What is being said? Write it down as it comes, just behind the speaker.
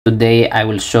Today I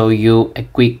will show you a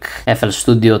quick FL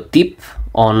Studio tip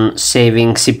on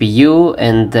saving CPU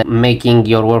and making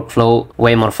your workflow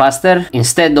way more faster.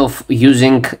 Instead of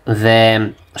using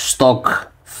the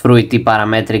stock Fruity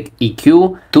parametric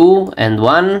EQ 2 and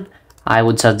 1, I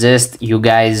would suggest you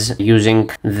guys using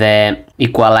the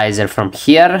equalizer from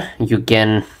here. You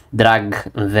can drag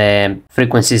the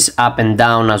frequencies up and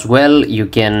down as well. You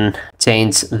can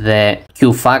change the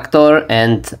Q factor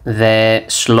and the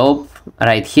slope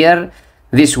right here.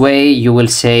 This way you will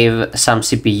save some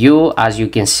CPU. As you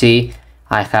can see,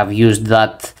 I have used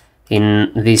that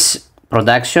in this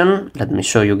production. Let me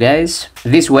show you guys.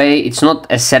 This way it's not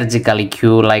a surgical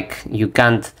EQ, like you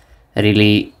can't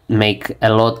really make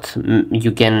a lot.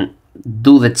 You can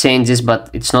do the changes, but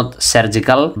it's not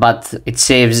surgical, but it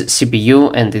saves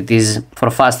CPU and it is for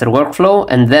faster workflow.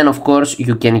 And then of course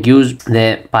you can use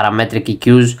the parametric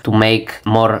EQs to make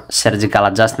more surgical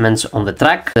adjustments on the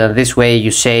track. This way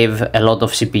you save a lot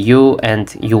of CPU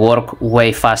and you work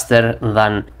way faster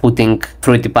than putting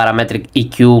Fruity parametric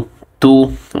EQ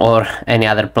 2 or any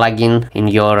other plugin in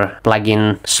your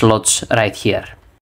plugin slots right here.